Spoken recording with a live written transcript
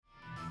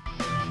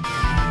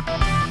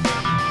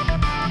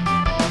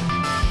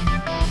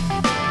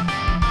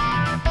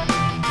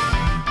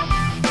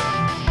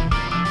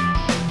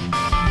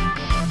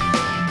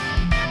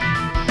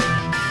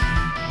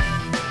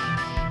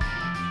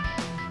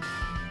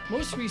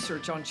Most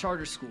research on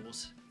charter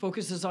schools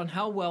focuses on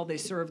how well they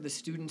serve the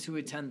students who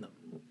attend them.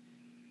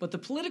 But the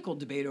political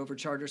debate over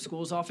charter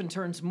schools often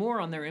turns more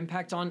on their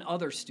impact on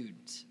other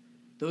students,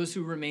 those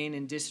who remain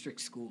in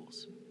district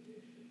schools.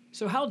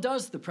 So how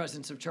does the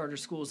presence of charter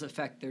schools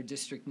affect their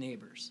district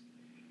neighbors?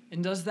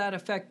 And does that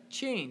effect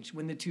change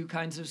when the two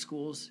kinds of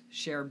schools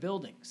share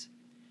buildings?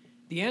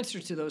 The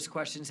answers to those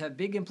questions have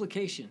big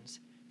implications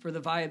for the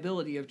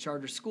viability of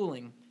charter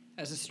schooling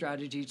as a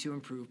strategy to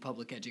improve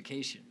public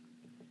education.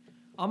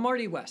 I'm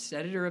Marty West,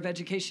 editor of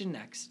Education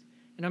Next,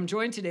 and I'm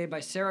joined today by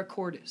Sarah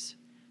Cordes,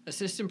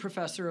 assistant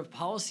professor of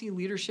policy,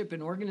 leadership,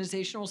 and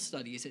organizational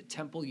studies at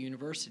Temple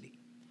University.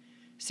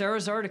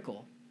 Sarah's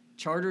article,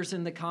 Charters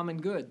and the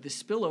Common Good, the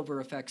Spillover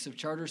Effects of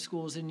Charter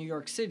Schools in New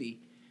York City,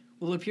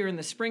 will appear in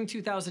the spring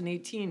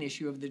 2018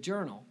 issue of the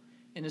Journal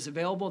and is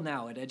available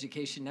now at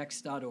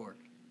educationnext.org.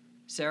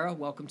 Sarah,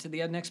 welcome to the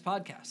EdNext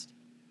podcast.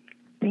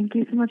 Thank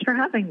you so much for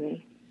having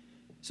me.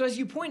 So as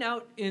you point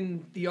out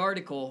in the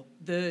article,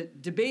 the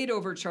debate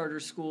over charter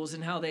schools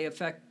and how they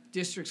affect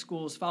district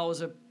schools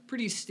follows a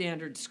pretty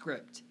standard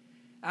script.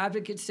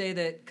 Advocates say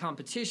that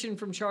competition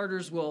from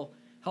charters will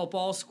help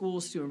all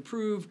schools to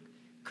improve.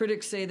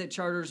 Critics say that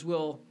charters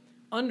will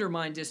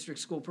undermine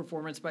district school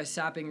performance by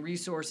sapping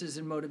resources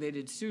and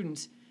motivated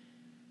students.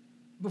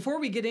 Before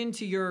we get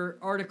into your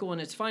article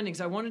and its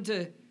findings, I wanted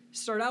to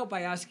start out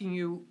by asking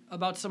you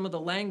about some of the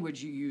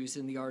language you use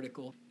in the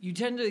article. You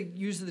tend to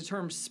use the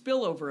term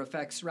spillover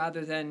effects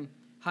rather than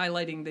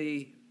highlighting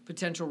the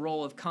potential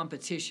role of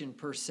competition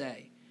per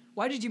se.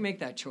 Why did you make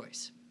that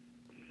choice?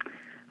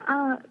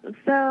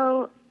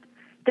 So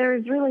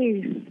there's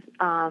really,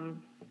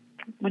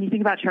 when you think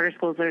about charter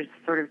schools, there's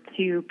sort of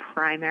two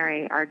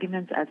primary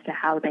arguments as to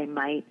how they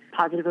might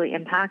positively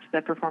impact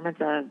the performance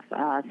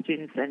of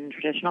students in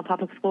traditional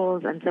public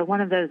schools. And so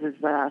one of those is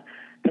the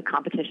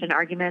competition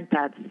argument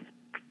that's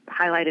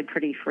highlighted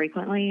pretty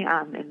frequently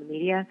in the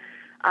media.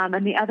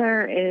 And the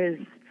other is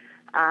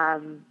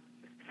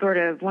sort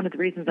of one of the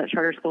reasons that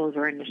charter schools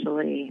were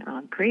initially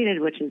created,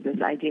 which is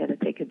this idea that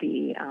they could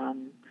be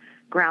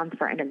grounds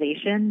for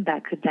innovation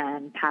that could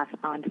then pass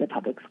on to the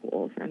public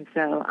schools. And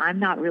so I'm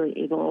not really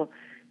able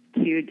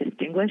to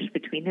distinguish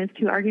between those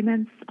two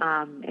arguments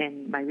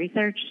in my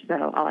research.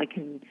 So all I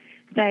can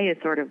say is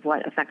sort of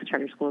what effects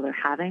charter schools are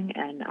having,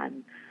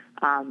 and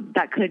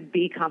that could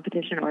be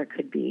competition or it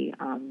could be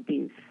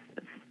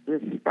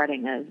this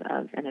spreading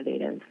of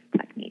innovative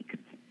techniques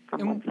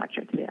from one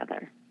sector to the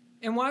other.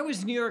 And why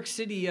was New York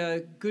City a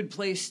good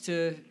place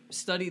to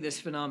study this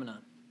phenomenon?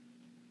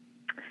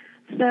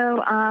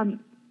 So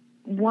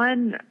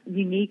one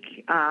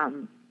unique,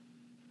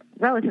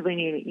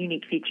 relatively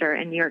unique feature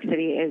in New York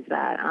City is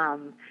that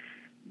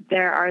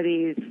there are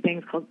these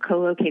things called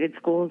co-located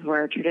schools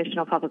where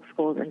traditional public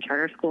schools and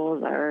charter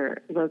schools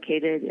are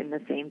located in the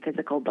same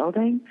physical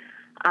building.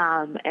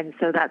 And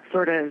so that's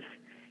sort of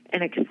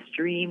an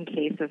extreme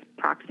case of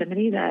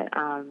proximity that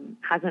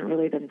hasn't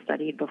really been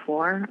studied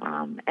before.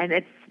 And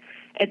it's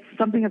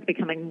something that's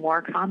becoming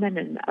more common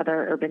in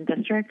other urban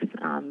districts.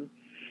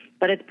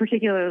 But it's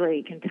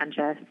particularly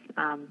contentious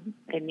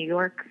in New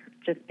York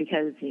just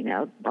because,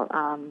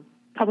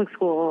 public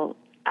school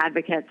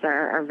advocates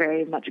are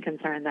very much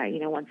concerned that,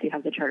 once you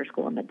have the charter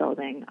school in the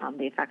building,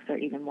 the effects are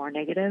even more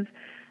negative.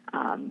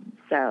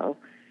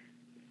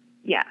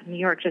 New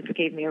York just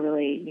gave me a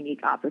really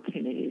unique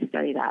opportunity to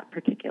study that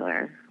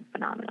particular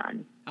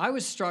phenomenon. I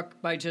was struck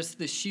by just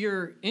the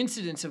sheer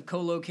incidence of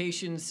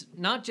co-locations,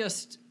 not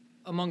just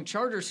among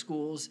charter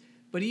schools,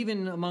 but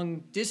even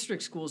among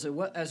district schools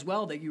as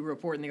well that you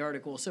report in the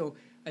article. So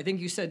I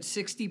think you said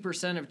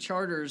 60% of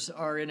charters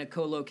are in a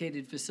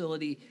co-located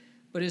facility,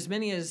 but as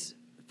many as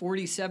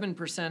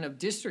 47% of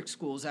district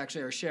schools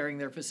actually are sharing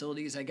their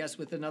facilities, I guess,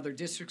 with another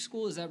district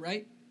school. Is that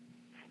right?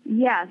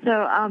 Yeah,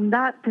 so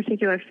that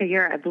particular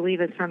figure, I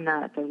believe, is from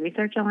the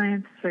Research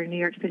Alliance for New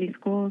York City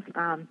Schools.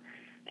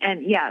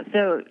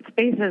 So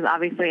space is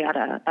obviously at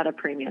a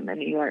premium in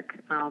New York.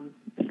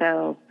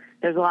 So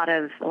there's a lot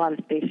of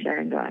space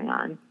sharing going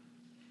on.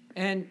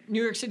 And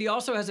New York City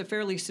also has a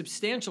fairly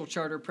substantial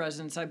charter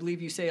presence. I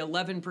believe you say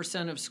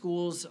 11% of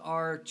schools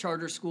are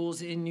charter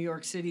schools in New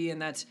York City,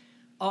 and that's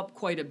up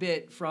quite a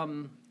bit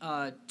from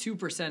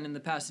 2% in the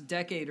past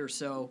decade or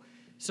so.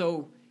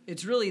 So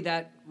it's really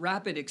that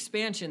rapid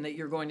expansion that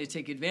you're going to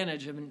take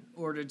advantage of in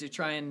order to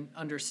try and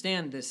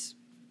understand this,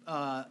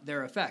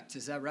 their effects.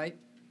 Is that right?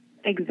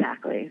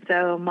 Exactly.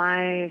 So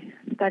my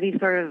study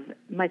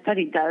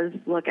does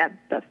look at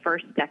the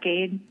first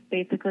decade,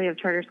 basically, of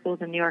charter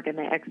schools in New York, and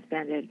they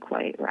expanded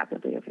quite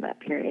rapidly over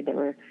that period. There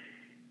were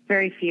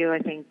very few, I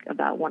think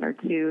about one or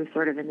two,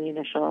 sort of in the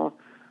initial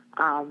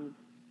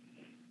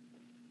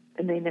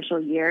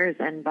years,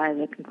 and by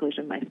the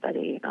conclusion of my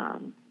study,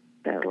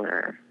 there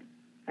were,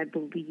 I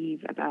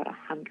believe, about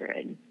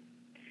 100.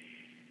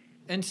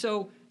 And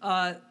so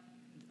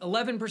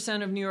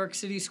 11% of New York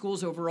City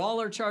schools overall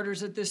are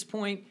charters at this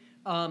point.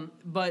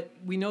 But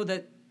we know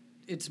that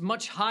it's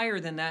much higher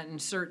than that in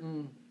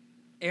certain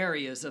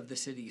areas of the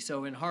city.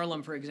 So in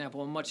Harlem, for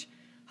example, a much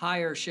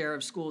higher share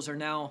of schools are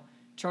now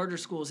charter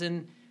schools.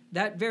 And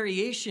that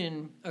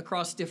variation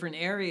across different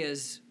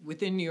areas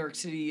within New York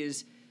City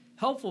is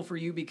helpful for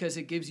you because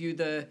it gives you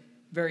the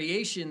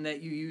variation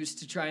that you use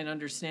to try and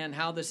understand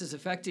how this is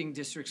affecting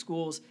district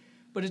schools.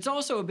 But it's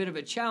also a bit of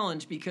a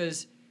challenge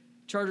because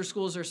charter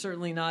schools are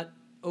certainly not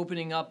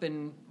opening up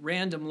in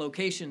random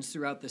locations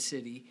throughout the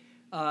city.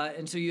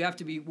 And so you have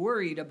to be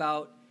worried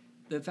about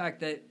the fact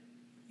that,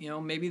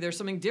 maybe there's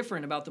something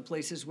different about the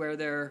places where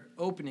they're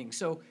opening.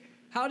 So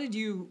how did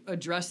you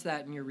address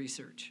that in your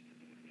research?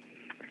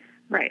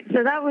 Right.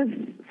 So that was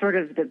sort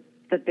of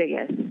the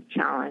biggest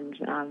challenge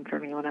for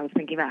me when I was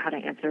thinking about how to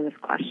answer this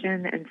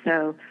question. And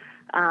so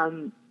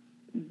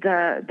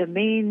the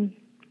main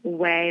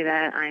way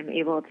that I'm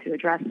able to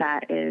address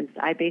that is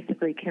I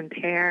basically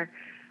compare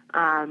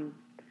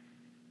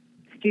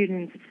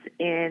students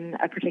in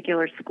a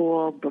particular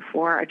school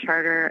before a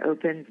charter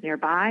opens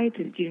nearby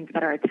to students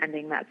that are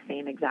attending that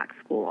same exact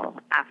school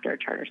after a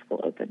charter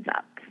school opens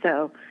up.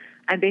 So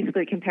I'm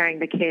basically comparing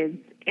the kids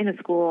in a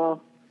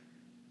school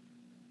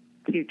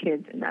to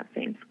kids in that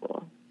same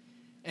school.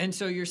 And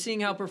so you're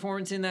seeing how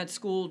performance in that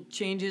school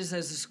changes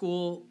as the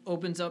school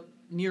opens up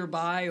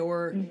nearby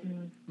or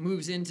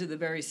moves into the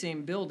very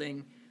same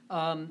building.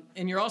 And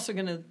you're also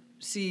going to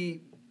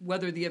see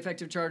whether the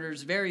effect of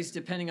charters varies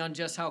depending on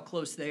just how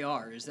close they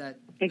are. Is that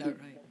right?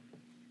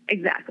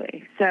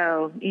 Exactly.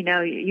 So,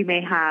 you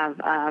may have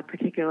a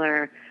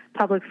particular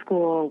public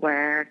school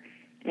where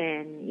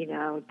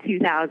in,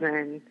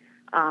 2000,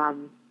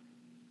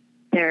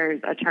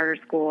 there's a charter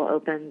school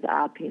opens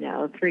up,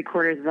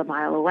 3/4 of a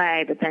mile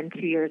away, but then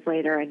 2 years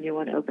later, a new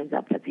one opens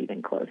up that's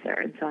even closer.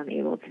 And so I'm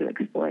able to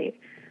exploit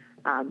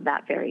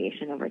that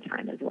variation over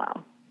time as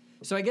well.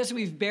 So I guess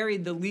we've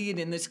buried the lead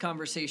in this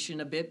conversation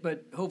a bit,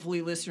 but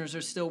hopefully listeners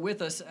are still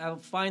with us. I'll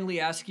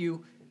finally ask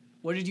you,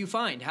 what did you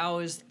find? How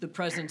is the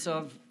presence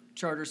of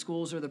charter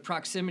schools or the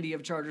proximity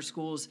of charter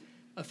schools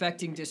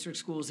affecting district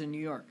schools in New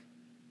York?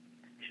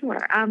 Sure.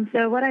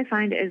 So what I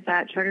find is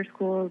that charter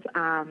schools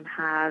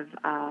have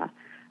a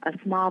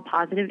small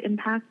positive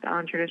impact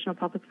on traditional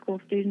public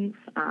school students.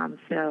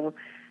 So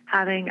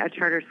having a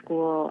charter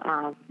school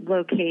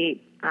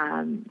locate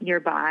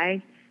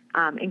nearby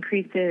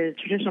increases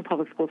traditional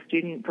public school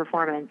student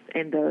performance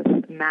in both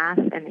math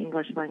and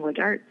English language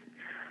arts.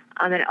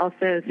 It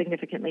also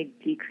significantly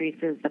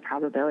decreases the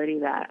probability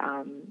that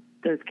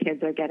those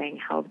kids are getting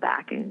held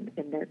back in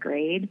their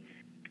grade.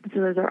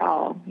 So those are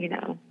all,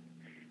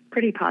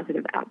 pretty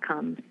positive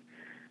outcomes.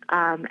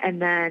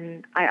 And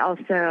then I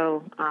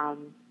also,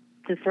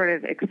 to sort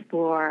of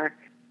explore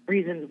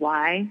reasons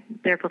why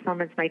their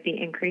performance might be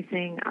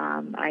increasing,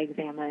 I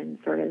examine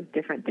sort of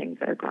different things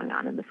that are going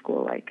on in the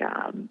school, like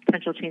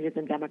potential changes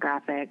in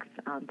demographics,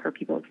 per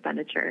pupil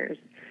expenditures,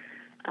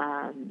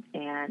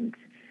 and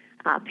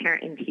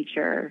parent and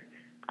teacher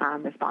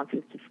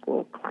responses to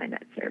school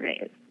climate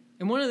surveys.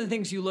 And one of the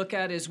things you look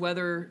at is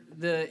whether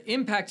the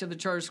impact of the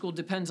charter school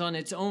depends on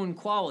its own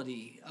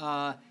quality,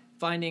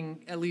 finding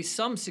at least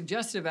some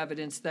suggestive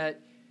evidence that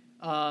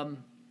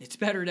it's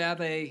better to have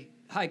a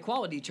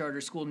high-quality charter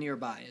school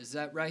nearby. Is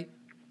that right?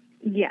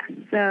 Yes.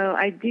 So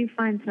I do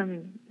find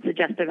some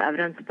suggestive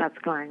evidence that's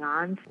going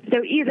on.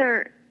 So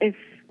if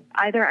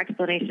either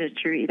explanation is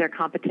true, either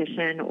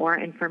competition or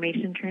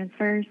information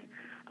transfers,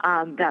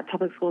 that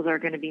public schools are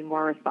going to be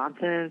more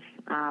responsive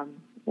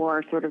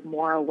or sort of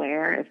more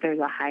aware if there's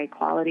a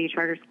high-quality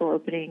charter school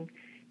opening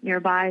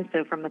nearby.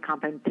 So from the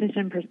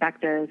competition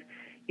perspective,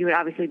 you would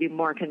obviously be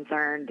more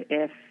concerned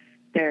if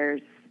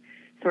there's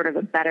sort of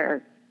a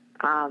better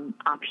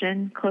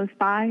option close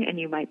by, and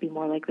you might be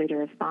more likely to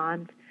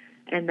respond.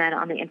 And then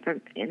on the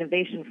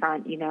innovation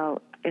front,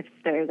 if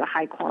there's a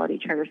high-quality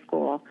charter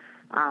school,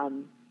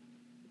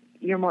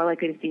 you're more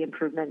likely to see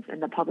improvements in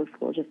the public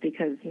school just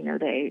because,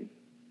 they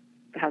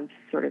have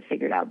sort of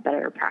figured out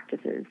better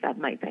practices that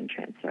might then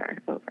transfer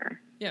over.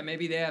 Yeah,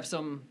 maybe they have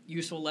some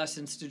useful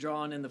lessons to draw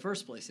on in the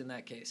first place in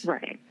that case.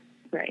 Right.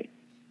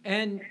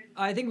 And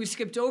I think we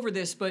skipped over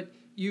this, but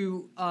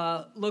you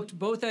looked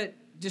both at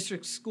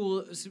district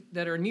schools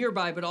that are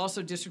nearby, but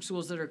also district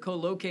schools that are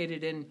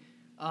co-located, and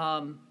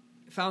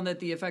found that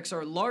the effects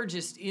are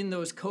largest in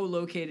those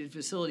co-located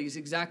facilities,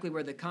 exactly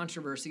where the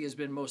controversy has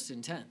been most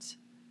intense.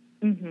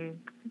 Mm-hmm.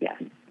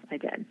 Yes, I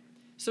did.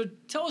 So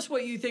tell us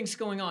what you think's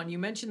going on. You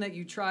mentioned that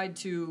you tried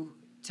to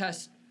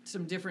test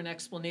some different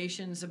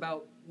explanations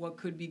about what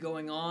could be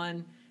going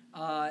on.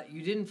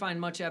 You didn't find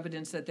much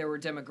evidence that there were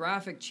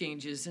demographic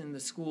changes in the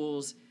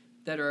schools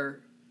that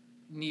are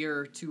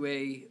near to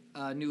a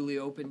newly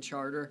opened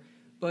charter.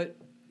 But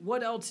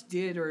what else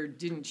did or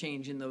didn't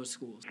change in those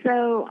schools?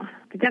 So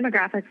the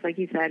demographics, like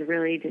you said,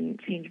 really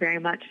didn't change very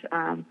much.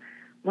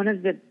 One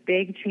of the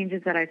big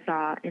changes that I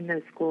saw in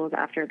those schools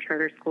after a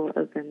charter school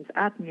opens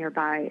up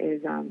nearby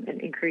is an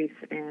increase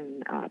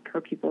in per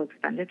pupil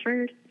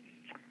expenditures.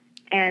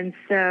 And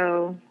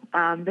so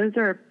those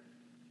are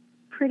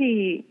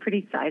pretty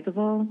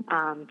sizable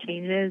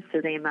changes. So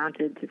they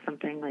amounted to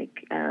something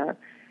like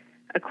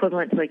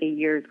equivalent to like a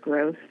year's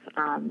growth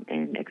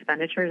in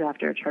expenditures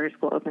after a charter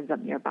school opens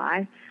up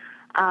nearby.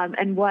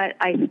 And what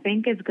I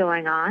think is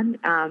going on,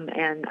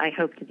 and I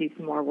hope to do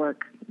some more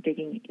work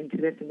digging into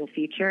this in the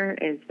future,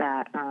 is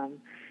that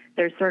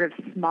there's sort of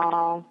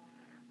small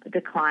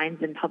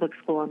declines in public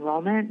school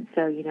enrollment.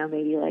 So,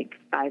 maybe like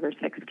 5 or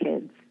 6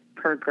 kids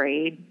per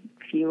grade,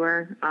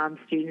 fewer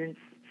students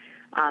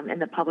in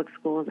the public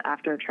schools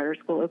after a charter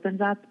school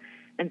opens up.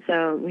 And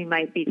so we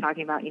might be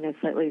talking about,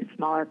 slightly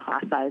smaller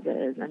class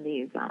sizes and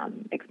these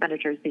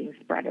expenditures being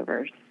spread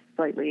over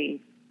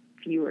slightly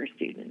fewer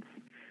students.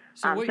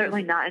 So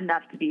certainly not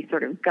enough to be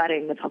sort of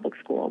gutting the public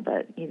school,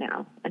 but,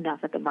 enough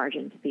at the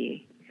margin to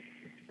be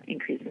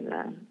increasing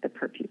the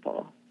per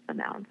pupil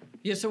amounts.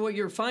 Yeah, so what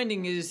you're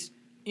finding is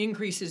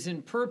increases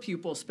in per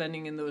pupil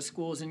spending in those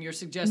schools, and you're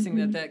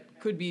suggesting that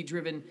could be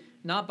driven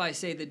not by,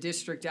 say, the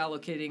district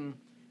allocating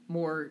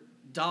more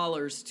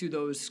dollars to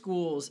those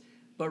schools,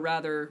 but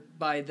rather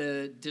by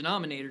the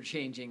denominator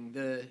changing,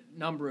 the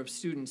number of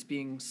students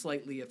being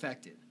slightly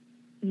affected.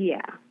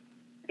 Yeah,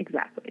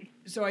 exactly.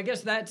 So I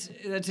guess that's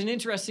an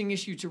interesting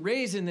issue to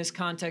raise in this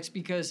context,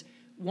 because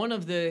one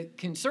of the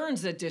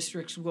concerns that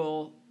districts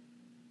will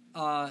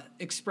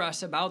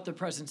express about the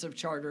presence of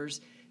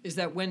charters is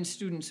that when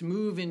students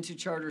move into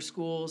charter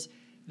schools,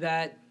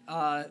 that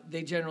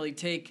they generally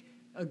take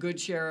a good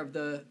share of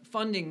the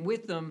funding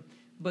with them,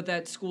 but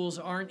that schools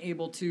aren't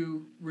able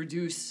to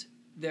reduce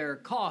their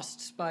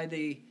costs by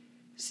the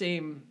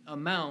same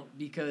amount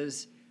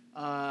because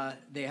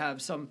they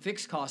have some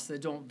fixed costs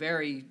that don't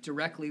vary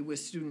directly with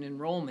student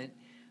enrollment.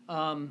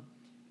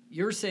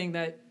 You're saying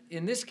that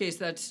in this case,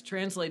 that's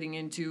translating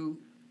into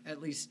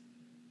at least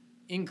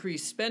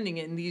increased spending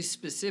in these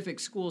specific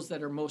schools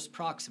that are most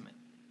proximate.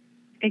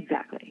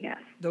 Exactly, yes.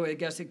 Though I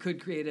guess it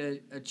could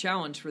create a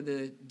challenge for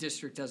the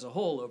district as a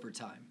whole over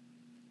time.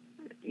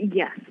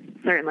 Yes,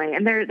 certainly.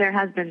 And there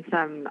has been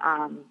some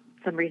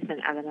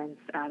recent evidence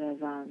out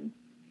of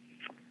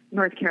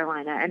North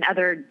Carolina and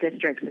other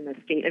districts in the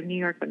state of New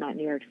York, but not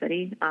New York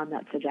City,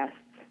 that suggests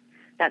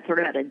that sort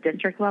of at a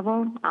district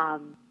level,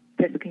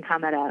 this can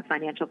come at a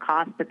financial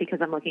cost, but because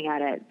I'm looking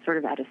at it sort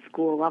of at a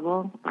school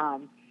level,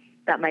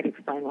 that might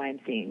explain why I'm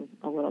seeing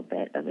a little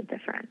bit of a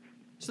difference.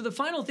 So the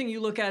final thing you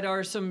look at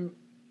are some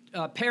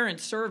parent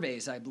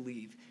surveys, I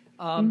believe.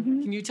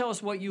 Can you tell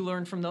us what you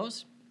learned from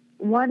those?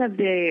 One of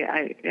the,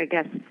 I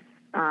guess,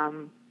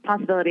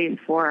 possibilities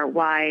for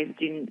why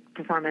student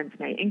performance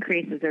may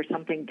increase is there's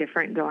something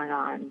different going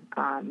on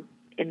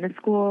in the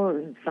school,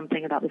 and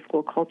something about the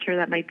school culture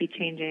that might be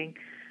changing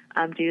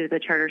due to the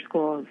charter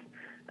schools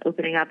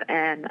opening up.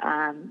 And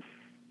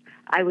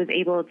I was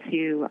able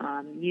to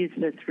use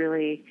this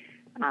really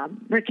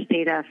rich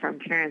data from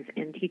parents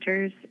and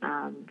teachers.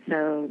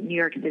 So New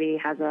York City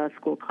has a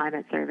school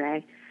climate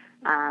survey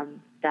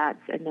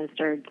that's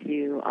administered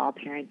to all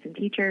parents and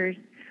teachers,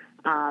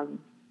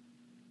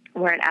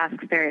 where it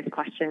asks various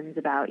questions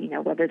about,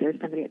 whether there's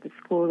somebody at the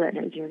school that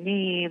knows your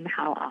name,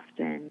 how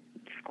often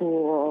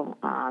school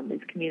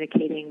is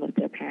communicating with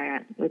the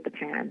parents,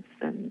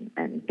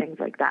 and things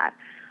like that.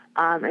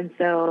 And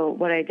so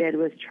what I did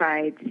was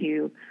try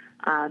to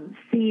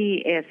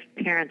see if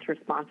parents'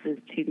 responses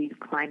to these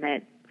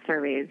climate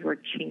surveys were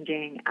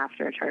changing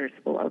after a charter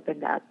school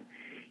opened up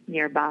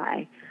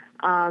nearby.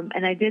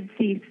 And I did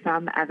see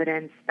some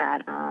evidence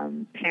that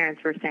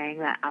parents were saying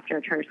that after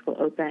a charter school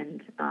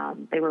opened,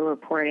 they were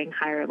reporting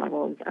higher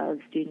levels of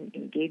student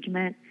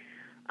engagement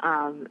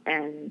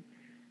and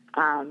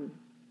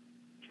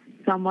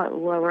somewhat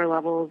lower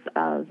levels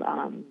of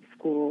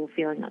school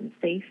feeling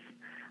unsafe.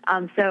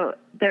 So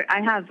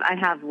I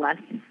have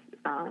less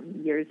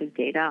years of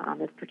data on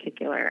this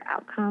particular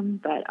outcome,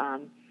 but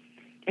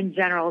in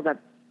general, the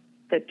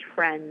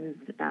trends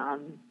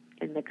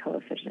in the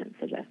coefficient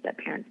suggest that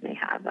parents may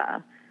have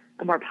a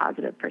more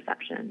positive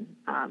perception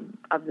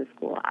of the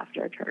school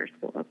after a charter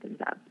school opens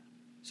up.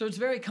 So it's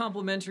very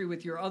complementary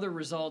with your other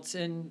results,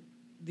 and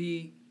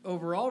the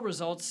overall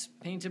results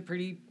paint a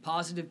pretty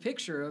positive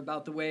picture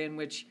about the way in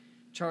which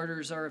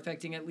charters are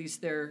affecting at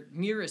least their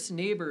nearest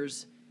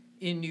neighbors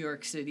in New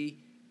York City.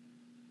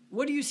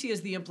 What do you see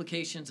as the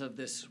implications of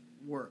this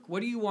work?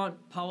 What do you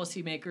want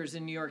policymakers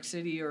in New York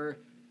City or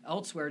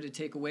elsewhere to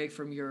take away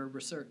from your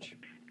research?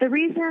 The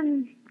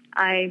reason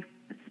I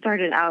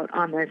started out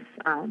on this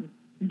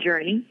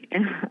journey,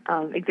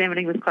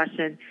 examining this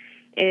question,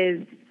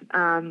 is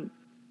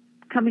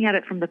coming at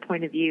it from the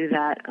point of view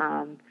that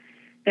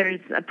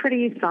there's a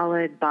pretty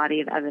solid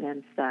body of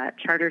evidence that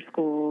charter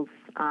schools,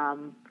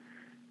 on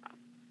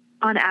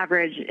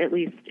average, at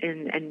least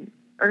in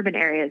urban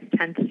areas,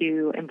 tend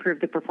to improve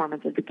the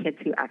performance of the kids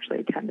who actually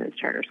attend those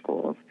charter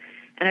schools.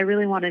 And I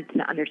really wanted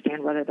to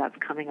understand whether that's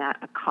coming at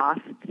a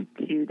cost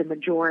to the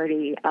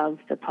majority of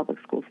the public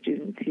school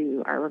students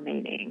who are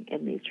remaining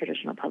in these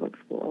traditional public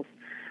schools.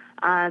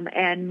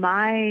 And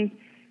my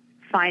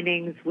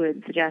findings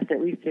would suggest, at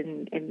least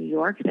in New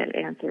York, that the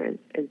answer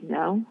is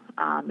no.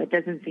 It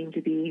doesn't seem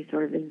to be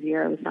sort of a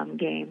zero-sum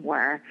game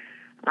where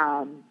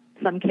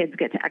some kids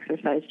get to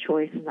exercise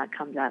choice and that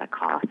comes at a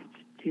cost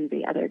to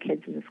the other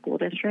kids in the school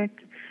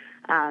district.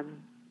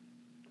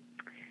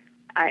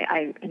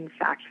 I in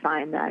fact,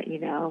 find that,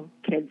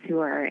 kids who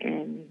are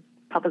in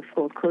public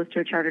schools close to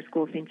a charter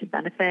school seem to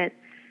benefit.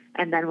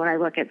 And then when I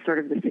look at sort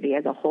of the city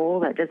as a whole,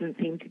 that doesn't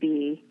seem to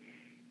be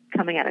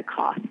coming at a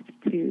cost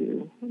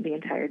to the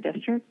entire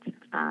district.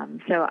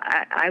 So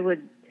I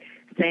would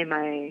say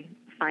my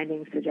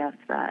findings suggest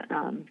that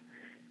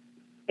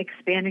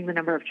expanding the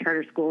number of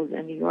charter schools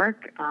in New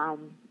York,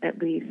 at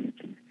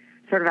least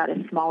sort of at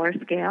a smaller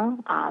scale,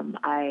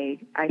 I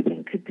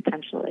think could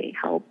potentially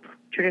help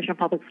traditional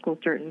public school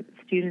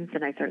students,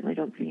 and I certainly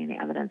don't see any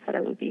evidence that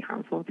it would be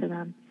harmful to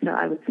them. So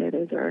I would say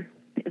those are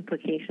the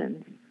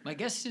implications. My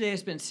guest today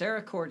has been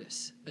Sarah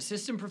Cordes,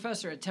 assistant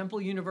professor at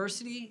Temple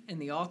University and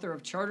the author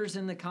of Charters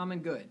in the Common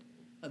Good,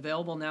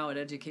 available now at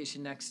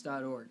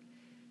educationnext.org.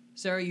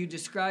 Sarah, you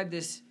described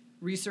this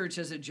research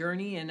as a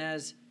journey, and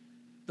as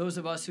those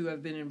of us who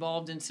have been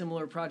involved in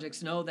similar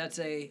projects know, that's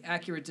an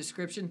accurate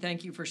description.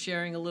 Thank you for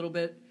sharing a little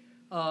bit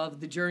of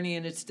the journey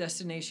and its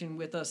destination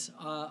with us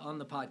on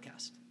the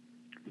podcast.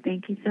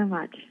 Thank you so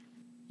much.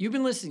 You've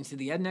been listening to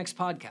the EdNext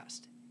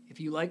podcast. If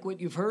you like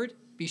what you've heard,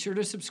 be sure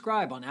to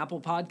subscribe on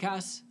Apple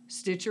Podcasts,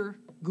 Stitcher,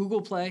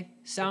 Google Play,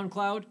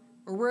 SoundCloud,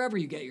 or wherever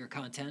you get your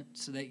content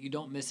so that you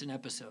don't miss an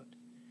episode.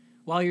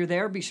 While you're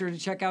there, be sure to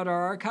check out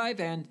our archive,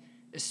 and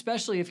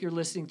especially if you're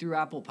listening through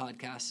Apple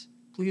Podcasts,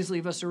 please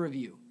leave us a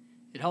review.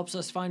 It helps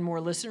us find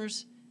more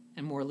listeners,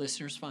 and more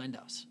listeners find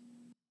us.